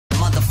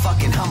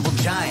fucking humble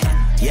giant,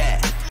 yeah.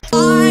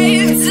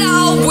 I've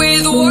dealt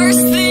with worse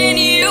than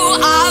you.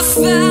 I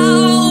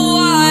felt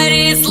what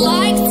it's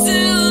like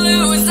to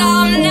lose.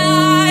 I'm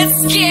not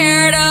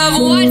scared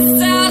of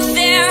what's out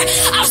there.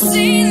 I've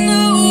seen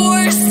the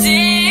worst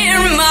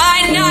in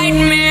my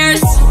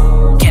nightmares.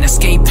 Can't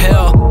escape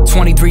hell,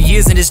 23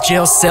 years in this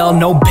jail cell.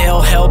 No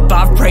bail help,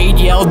 I've prayed,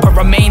 yelled, but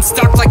remain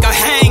stuck like a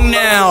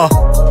hangnail.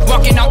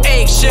 Walking on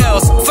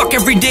eggshells, fuck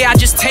every day I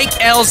just take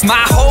L's.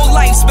 My whole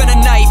life's been a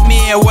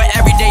nightmare, where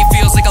every day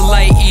feels like a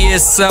light year.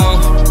 So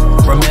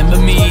remember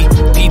me,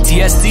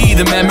 PTSD,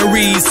 the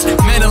memories.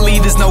 Mentally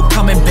there's no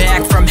coming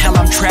back from hell.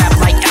 I'm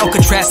trapped like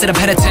Alcatraz at a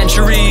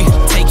penitentiary.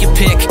 Take your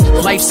pick,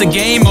 life's a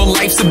game or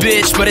life's a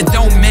bitch, but it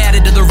don't matter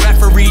to the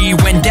referee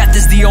when death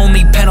is the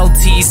only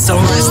penalty. So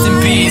rest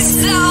in peace.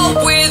 I've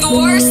dealt with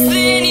worse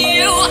than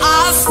you.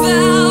 I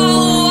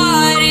felt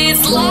what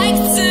it's like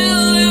to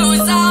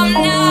lose. I'm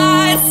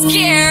not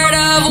scared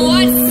of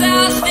what's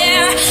out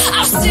there.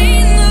 I've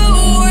seen the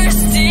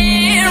worst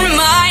in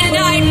my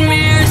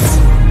nightmares.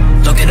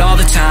 Look at all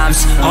the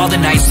times, all the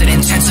nights that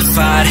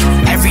intensified.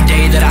 Every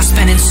day that I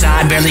spent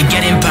inside, barely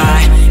getting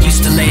by.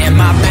 Used to lay in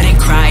my bed and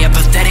cry, a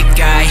pathetic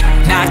guy.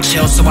 Not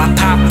chill, so I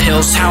pop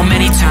pills. How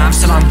many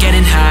times till I'm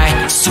getting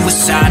high?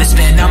 Suicide has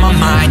been on my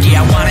mind,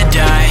 yeah, I wanna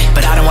die,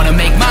 but I don't wanna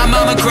make my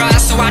mama cry,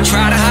 so I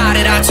try to hide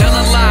it, I tell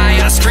a lie.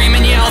 I scream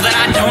and yell that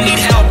I don't need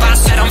help. I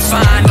said I'm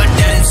fine, but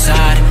dead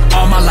inside.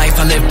 All my life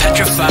I lived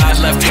petrified,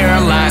 left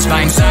paralyzed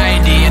by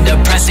anxiety and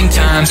depressing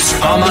times.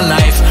 All my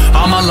life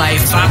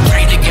I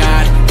pray to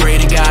God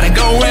I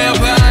go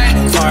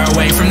whereby, far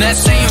away from that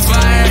same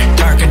fire.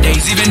 Darker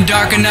days, even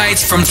darker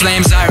nights, from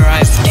flames I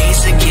rise.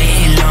 Days are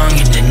getting long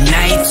and the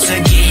nights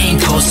are getting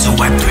cold, so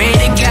I pray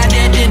to God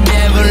that the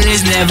devil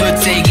is never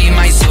taking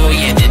my soul.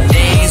 Yeah, the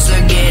days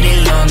are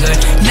getting longer,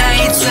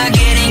 nights are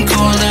getting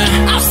colder.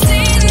 I've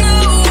seen the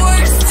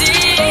worst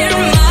in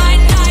my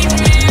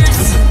nightmares.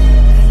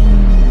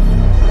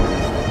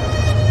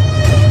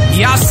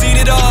 Yeah, I've seen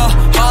it all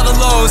the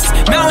lows,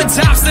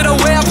 mountaintops that I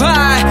wear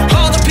by,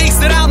 all the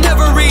peaks that I'll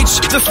never reach,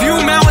 the few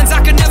mountains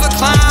I could never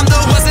climb.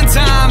 There wasn't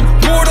time,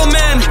 mortal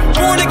men,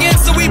 born again,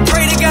 so we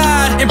pray to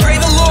God and pray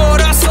the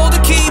Lord our soul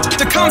to keep.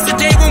 There comes the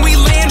day when we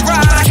land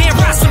right. I can't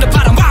rise from the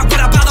bottom, why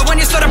would I bother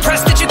when you're so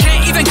depressed that you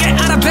can't even get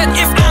out of bed?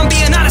 If I'm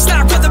being honest,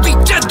 I'd rather be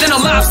dead than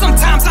alive.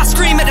 Sometimes I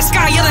scream at the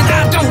sky yelling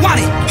I don't want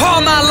it.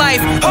 All my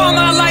life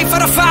I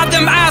defied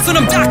them eyes when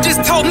them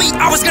doctors told me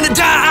I was gonna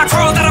die. I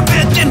crawled out of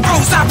bed, then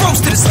I rose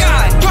to the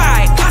sky.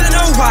 Why?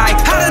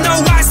 I don't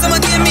know why someone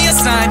give me a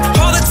sign.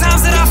 All the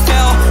times that I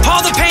fell,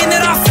 all the pain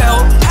that I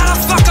felt. How the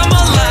fuck I'm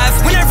alive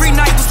when every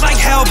night was like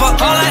hell, but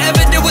all I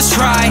ever did was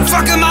try.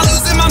 Fuck am I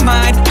losing my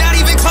mind, not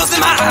even closing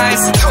my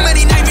eyes. Too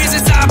many nightmares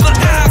inside, but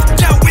I've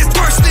dealt with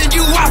worse than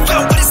you. I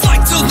felt what it's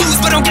like to lose,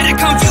 but don't get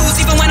it confused.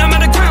 Even when I'm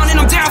on the ground and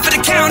I'm down for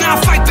the count, I'll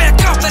fight back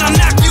up and I'll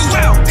knock you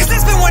out. Cause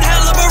it's been one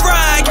hell of a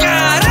ride,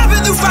 God. I've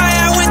been through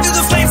fire, I went through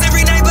the flames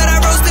every night, but I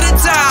rose to the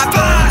top.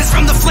 It's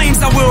from the flames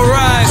I will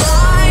rise.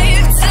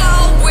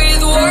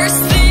 Worse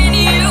than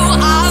you,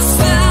 I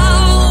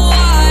felt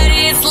what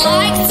it's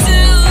like to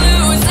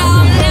lose.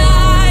 I'm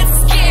not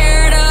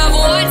scared of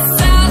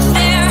what's out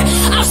there.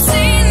 I've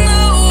seen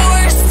the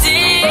worst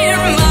in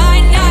my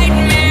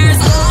nightmares.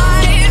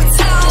 I've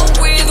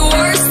dealt with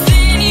worse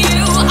than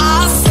you.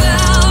 I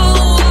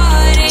felt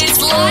what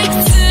it's like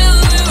to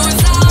lose.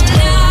 I'm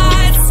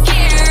not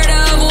scared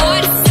of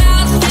what's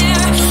out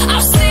there.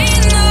 I've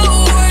seen the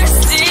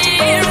worst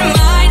in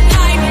my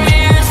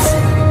nightmares.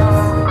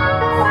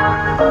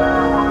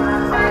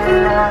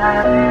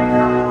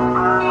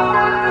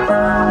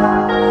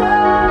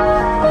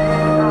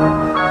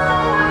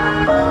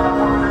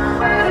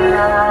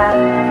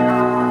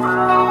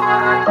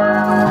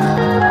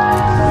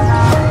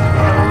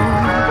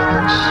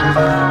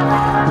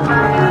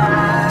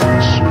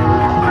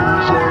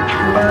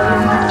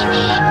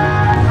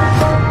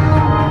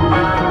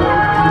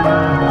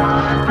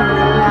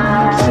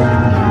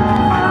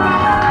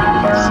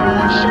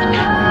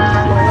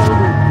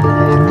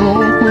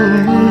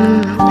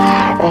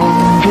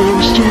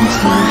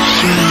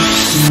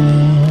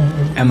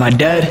 Am I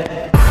dead?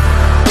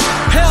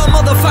 Hell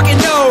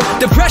motherfucking no.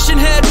 Depression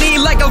had me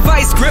like a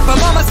vice grip. My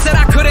mama said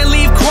I couldn't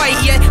leave quite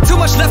yet. Too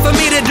much left for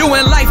me to do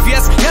in life,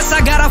 yes. Yes, I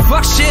gotta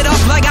fuck shit up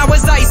like I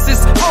was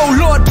ISIS. Oh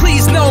Lord,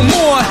 please no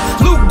more.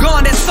 Luke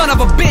Gawne, that son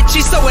of a bitch,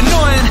 he's so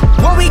annoying.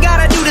 What we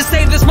gotta do to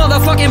save this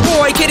motherfucking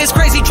boy? Kid is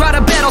crazy, try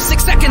to battle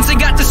 6 seconds and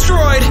got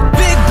destroyed.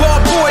 Big ball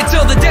boy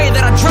till the day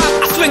that I drop.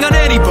 I swing on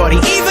anybody,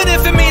 even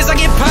if it means I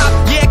get popped.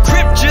 Yeah,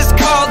 Crip just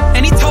called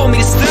and he told me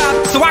to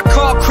stop. So I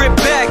called Crip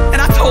back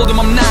and I told him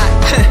I'm not.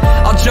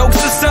 All jokes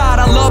aside,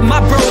 I love my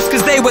bros,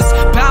 cause they was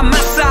by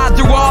my side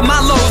through all my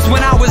lows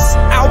when I was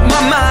out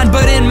my mind,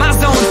 but in my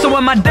zone. So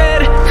am I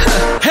dead?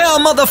 Hell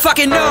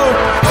motherfucking no.